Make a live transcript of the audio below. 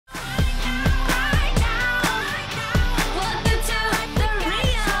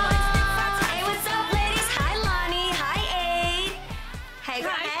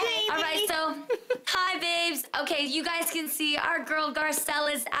you guys can see our girl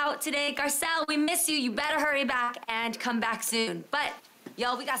Garcelle is out today. Garcelle, we miss you. You better hurry back and come back soon. But,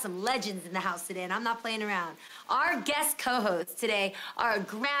 y'all, we got some legends in the house today, and I'm not playing around. Our guest co-hosts today are a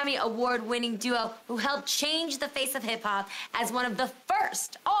Grammy Award-winning duo who helped change the face of hip-hop as one of the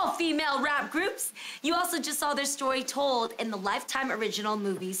first all-female rap groups. You also just saw their story told in the Lifetime original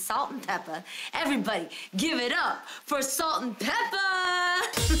movie Salt-N-Pepa. Everybody, give it up for Salt-N-Pepa!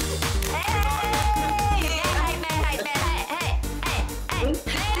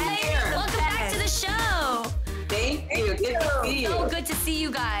 Hey, welcome back to the show. Thank you. Good to see you. So good to see you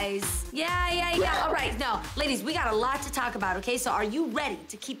guys. Yeah. All right, now, ladies, we got a lot to talk about, okay? So are you ready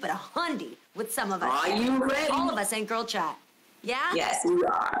to keep it 100 with some of us? Are you ready? All of us in Girl Chat. Yeah? Yes, we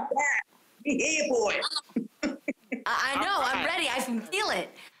are. Yeah, boy. I know, I'm ready. I can feel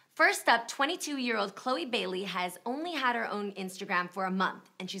it. First up, 22-year-old Chloe Bailey has only had her own Instagram for a month,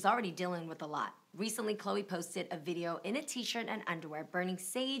 and she's already dealing with a lot. Recently, Chloe posted a video in a t-shirt and underwear burning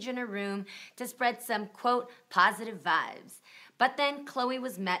sage in her room to spread some, quote, positive vibes. But then Chloe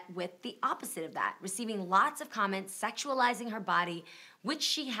was met with the opposite of that, receiving lots of comments sexualizing her body, which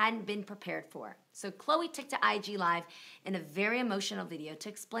she hadn't been prepared for. So Chloe took to IG Live in a very emotional video to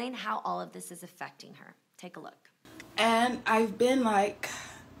explain how all of this is affecting her. Take a look. And I've been like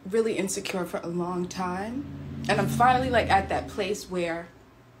really insecure for a long time. And I'm finally like at that place where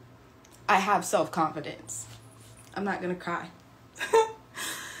I have self-confidence. I'm not gonna cry.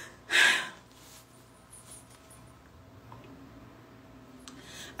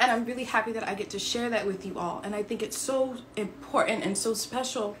 And I'm really happy that I get to share that with you all. And I think it's so important and so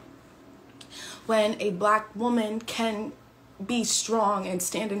special when a Black woman can be strong and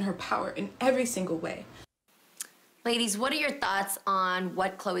stand in her power in every single way. Ladies, what are your thoughts on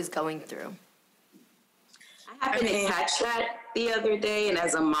what Chloe's going through? I happened to catch that the other day, and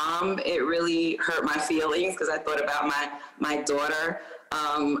as a mom, it really hurt my feelings because I thought about my daughter.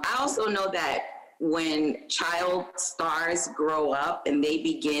 I also know that when child stars grow up and they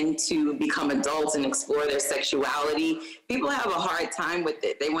begin to become adults and explore their sexuality, people have a hard time with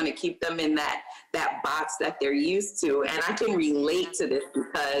it. They want to keep them in that box that they're used to. And I can relate to this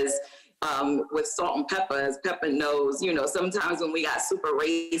because with Salt-N-Pepa, as Peppa knows, you know, sometimes when we got super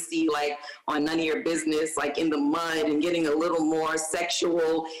racy, like on None of Your Business, like in the mud and getting a little more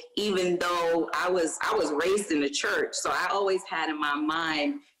sexual, even though I was raised in the church. So I always had in my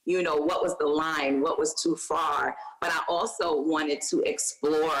mind, you know, what was the line, what was too far. But I also wanted to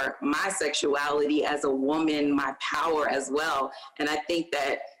explore my sexuality as a woman, my power as well. And I think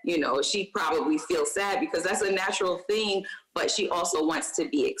that, you know, she probably feels sad because that's a natural thing, but she also wants to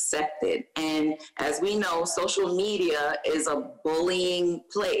be accepted. And as we know, social media is a bullying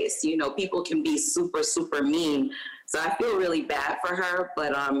place. You know, people can be super, super mean. So I feel really bad for her,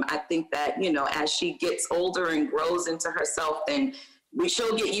 but I think that, you know, as she gets older and grows into herself, then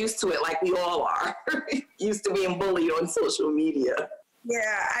she'll get used to it like we all are, used to being bullied on social media.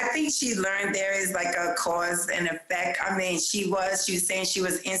 Yeah, I think she learned there is like a cause and effect. I mean, she was saying she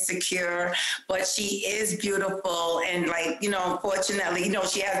was insecure, but she is beautiful. And like, you know, unfortunately, you know,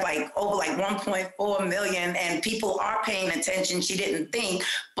 she has like over like 1.4 million and people are paying attention. She didn't think,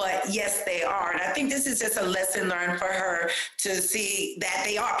 but yes, they are. And I think this is just a lesson learned for her to see that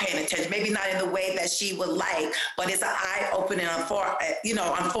they are paying attention. Maybe not in the way that she would like, but it's an eye-opening, you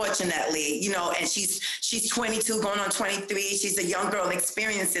know, unfortunately, you know, and she's 22 going on 23. She's a young girl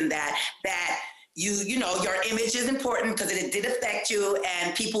experiencing that you know, your image is important because it did affect you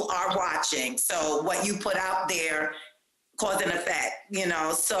and people are watching. So what you put out there cause and effect, you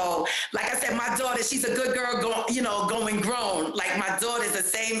know. So like I said, my daughter, she's a good girl going grown. Like my daughter's the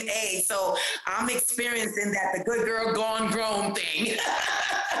same age. So I'm experiencing that, the good girl gone grown thing.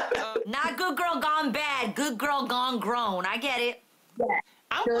 Not good girl gone bad, good girl gone grown. I get it. Yeah.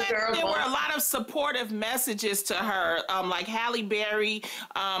 I'm glad there were a lot of supportive messages to her, like Halle Berry.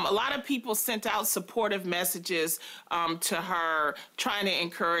 A lot of people sent out supportive messages to her, trying to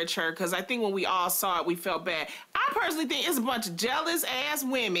encourage her, because I think when we all saw it, we felt bad. I personally think it's a bunch of jealous-ass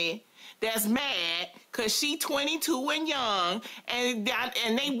women that's mad because she 22 and young, and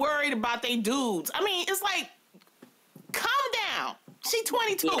they worried about they dudes. I mean, it's like, calm down. She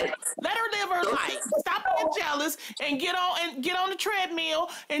 22. Yes. Let her live her life. Stop being jealous and get on the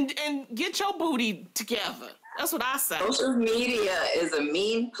treadmill and get your booty together. That's what I say. Social media is a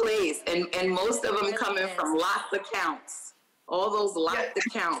mean place, and most of them coming from locked accounts. All those locked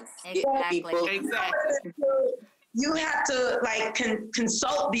accounts. Exactly. Exactly. You have to like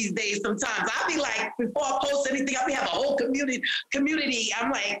consult these days sometimes. I'll be like, before I post anything, I'll be have a whole community.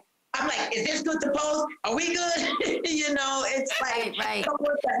 I'm like, is this good to post? Are we good? You know, it's like, right.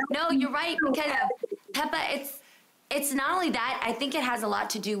 No, you're right, because Peppa, It's not only that, I think it has a lot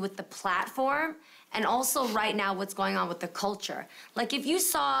to do with the platform and also right now what's going on with the culture. Like if you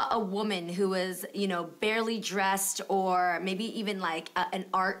saw a woman who was, you know, barely dressed or maybe even like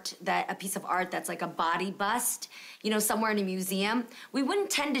a piece of art that's like a body bust, you know, somewhere in a museum, we wouldn't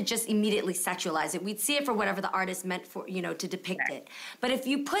tend to just immediately sexualize it. We'd see it for whatever the artist meant for, you know, to depict it. But if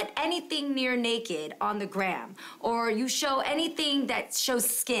you put anything near naked on the gram or you show anything that shows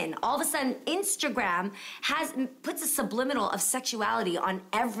skin, all of a sudden Instagram puts a subliminal of sexuality on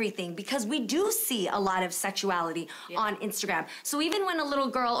everything because we do see a lot of sexuality on Instagram. So even when a little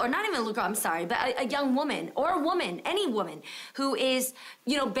girl, or not even a little girl, I'm sorry, but a young woman or a woman, any woman who is,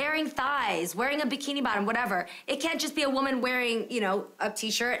 you know, bearing thighs, wearing a bikini bottom, whatever, it can't just be a woman wearing, you know, a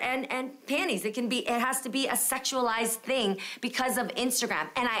t-shirt and panties. It has to be a sexualized thing because of Instagram.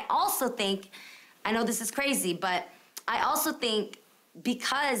 And I also think, I know this is crazy, but I also think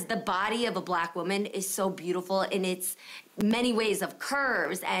because the body of a black woman is so beautiful in its many ways of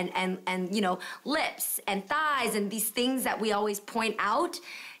curves and you know, lips and thighs and these things that we always point out,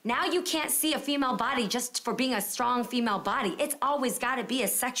 now you can't see a female body just for being a strong female body. It's always got to be a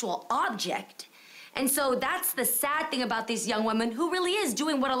sexual object. And so that's the sad thing about these young women who really is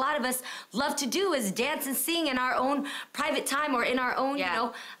doing what a lot of us love to do, is dance and sing in our own private time or in our own, you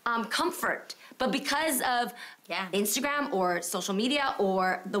know, comfort. But because of Instagram or social media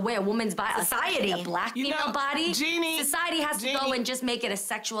or the way a woman's body, society, a black female body, society has to go and just make it a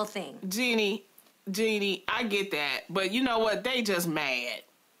sexual thing. Jeannie, I get that. But you know what? They just mad.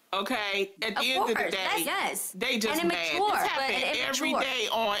 Okay? At the end of the day, they just mad. This happens every day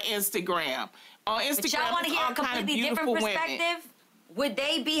on Instagram. On Instagram, but y'all want to hear a completely different perspective? Would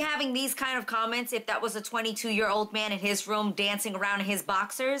they be having these kind of comments if that was a 22-year-old man in his room dancing around in his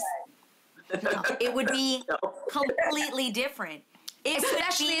boxers? No, it would be completely different.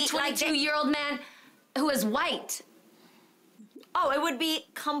 Especially a 22-year-old man who is white. Oh, it would be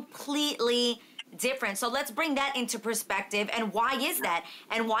completely different. So let's bring that into perspective. And why is that?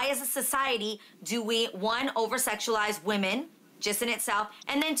 And why as a society do we, one, over-sexualize women just in itself,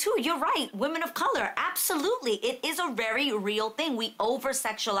 and then two, you're right, women of color, absolutely. It is a very real thing. We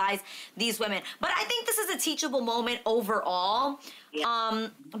over-sexualize these women. But I think this is a teachable moment overall,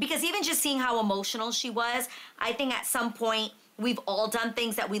 because even just seeing how emotional she was, I think at some point we've all done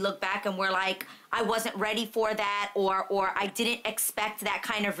things that we look back and we're like, I wasn't ready for that, or I didn't expect that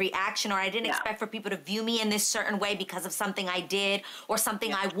kind of reaction, or I didn't expect for people to view me in this certain way because of something I did, or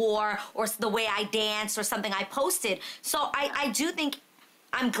something I wore, or the way I danced, or something I posted. So I do think,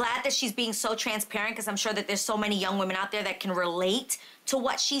 I'm glad that she's being so transparent, because I'm sure that there's so many young women out there that can relate to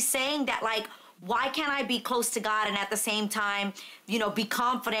what she's saying, that like, why can't I be close to God and at the same time, you know, be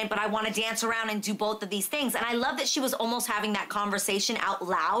confident, but I want to dance around and do both of these things? And I love that she was almost having that conversation out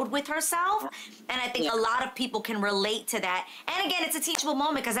loud with herself. And I think a lot of people can relate to that. And again, it's a teachable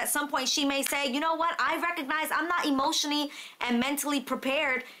moment, because at some point she may say, you know what, I recognize I'm not emotionally and mentally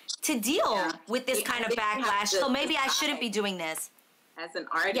prepared to deal with this kind of backlash. So maybe I shouldn't be doing this. As an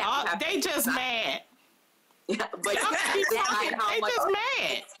artist, they just mad. Yeah, but they just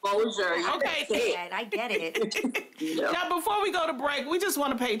mad. Exposure. I get it. Now, before we go to break, we just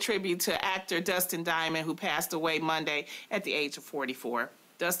want to pay tribute to actor Dustin Diamond, who passed away Monday at the age of 44.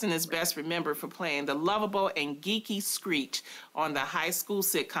 Dustin is best remembered for playing the lovable and geeky Screech on the high school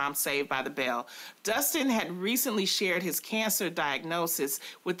sitcom Saved by the Bell. Dustin had recently shared his cancer diagnosis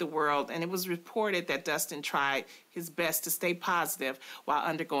with the world, and it was reported that Dustin tried his best to stay positive while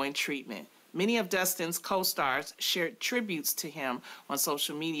undergoing treatment. Many of Dustin's co-stars shared tributes to him on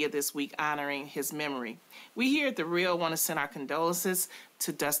social media this week, honoring his memory. We here at The Real want to send our condolences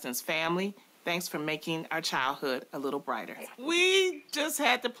to Dustin's family. Thanks for making our childhood a little brighter. We just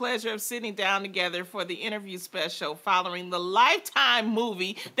had the pleasure of sitting down together for the interview special following the Lifetime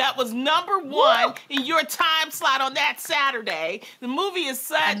movie that was #1 in your time slot on that Saturday. The movie is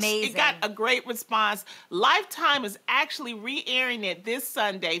such, it got a great response. Lifetime is actually re-airing it this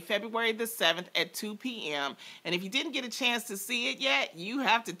Sunday, February the 7th at 2 p.m. And if you didn't get a chance to see it yet, you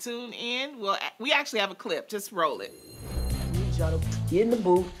have to tune in. Well, we actually have a clip. Just roll it. I need y'all to get in the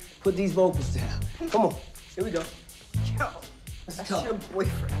booth. Put these vocals down. Come on. Here we go. Yo, that's your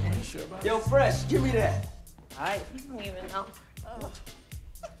boyfriend. Are you sure about Yo, Fresh, give me that. All right. You don't even know.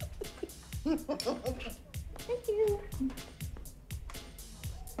 Thank you.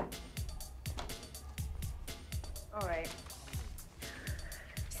 All right.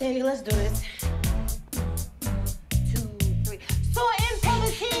 Sandy, let's do this. 2, 3.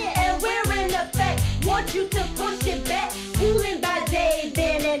 Salt-N-Pepa's here and we're in effect. Want you to push it back. Cooling by day,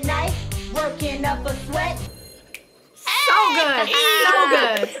 then at night. Working up a sweat. So good. So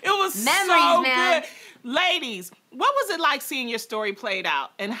good. It was Memories, so man. good. Ladies, What was it like seeing your story played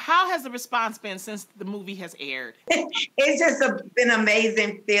out? And how has the response been since the movie has aired? It's just been an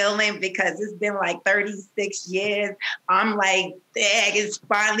amazing feeling because it's been like 36 years. I'm like, dang, it's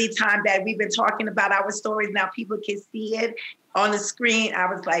finally time that we've been talking about our stories. Now people can see it on the screen. I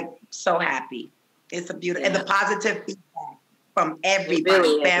was like so happy. It's a beautiful, and the positive feedback from everybody,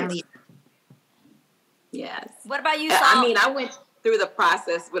 really family. Yes. What about you, Salt? I mean, I went through the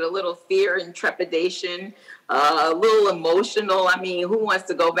process with a little fear and trepidation, a little emotional. I mean, who wants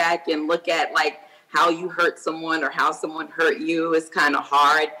to go back and look at like how you hurt someone or how someone hurt you? It's kind of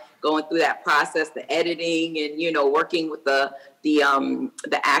hard going through that process, the editing and, you know, working with the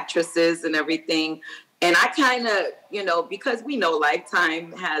actresses and everything. And I kind of, you know, because we know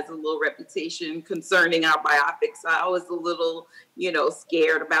Lifetime has a little reputation concerning our biopics, I was a little, you know,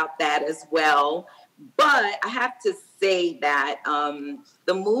 scared about that as well. But I have to say that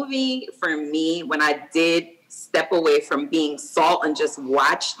the movie, for me, when I did step away from being Salt and just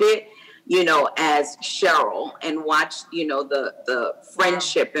watched it, you know, as Cheryl and watched, you know, the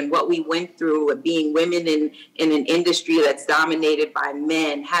friendship and what we went through with being women in an industry that's dominated by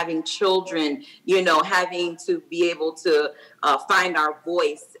men, having children, you know, having to be able to find our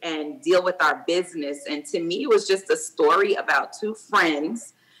voice and deal with our business. And to me, it was just a story about two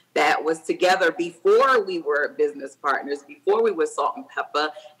friends that was together before we were business partners, before we were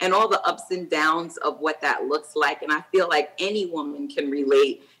Salt-N-Pepa, and all the ups and downs of what that looks like. And I feel like any woman can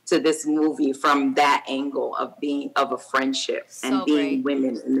relate to this movie from that angle of being of a friendship and being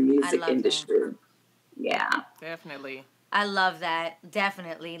women in the music industry. That. Yeah. Definitely. I love that.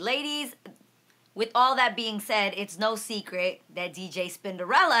 Definitely. Ladies, with all that being said, it's no secret that DJ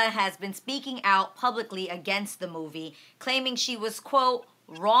Spinderella has been speaking out publicly against the movie, claiming she was, quote,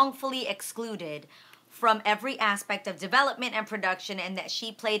 wrongfully excluded from every aspect of development and production, and that she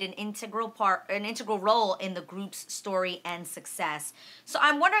played an integral role in the group's story and success. So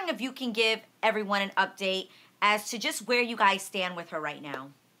I'm wondering if you can give everyone an update as to just where you guys stand with her right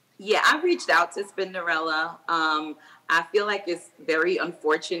now. Yeah, I reached out to Spinderella. I feel like it's very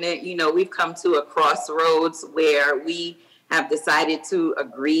unfortunate. You know, we've come to a crossroads where we have decided to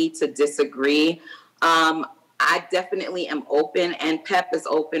agree to disagree. I definitely am open, and Pep is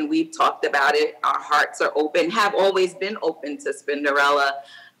open. We've talked about it. Our hearts are open, have always been open to Spinderella.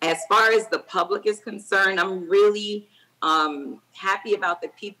 As far as the public is concerned, I'm really happy about the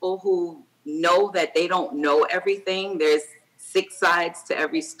people who know that they don't know everything. There's 6 sides to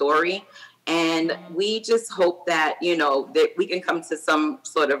every story. And we just hope that, you know, that we can come to some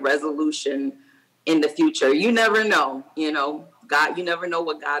sort of resolution in the future. You never know, you know, God, you never know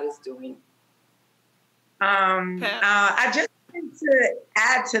what God is doing. I just want to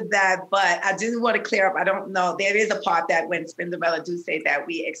add to that, but I do want to clear up. I don't know. There is a part that when Spinderella do say that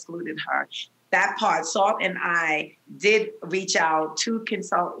we excluded her. That part, Salt and I did reach out to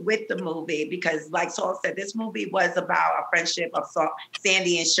consult with the movie because, like Salt said, this movie was about a friendship of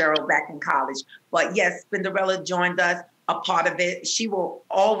Sandy and Cheryl back in college. But yes, Spinderella joined us, a part of it. She will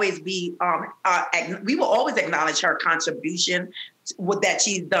always be, we will always acknowledge her contribution that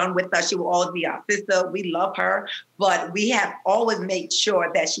she's done with us. She will always be our sister. We love her, but we have always made sure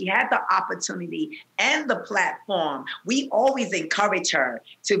that she had the opportunity and the platform. We always encourage her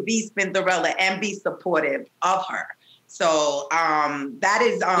to be Spinderella and be supportive of her. So that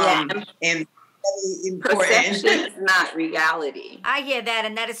is and perception is not reality. I hear that,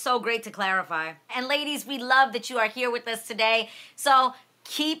 and that is so great to clarify. And ladies, we love that you are here with us today. So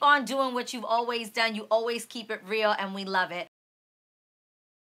keep on doing what you've always done. You always keep it real, and we love it.